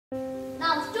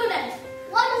Now students,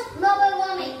 what is global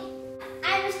warming?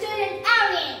 I am student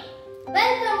Aryan.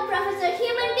 Welcome Professor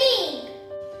Human Being.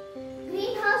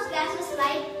 Greenhouse gases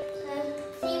like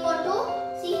CO2,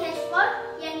 CH4,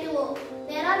 N2O.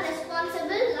 They are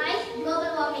responsible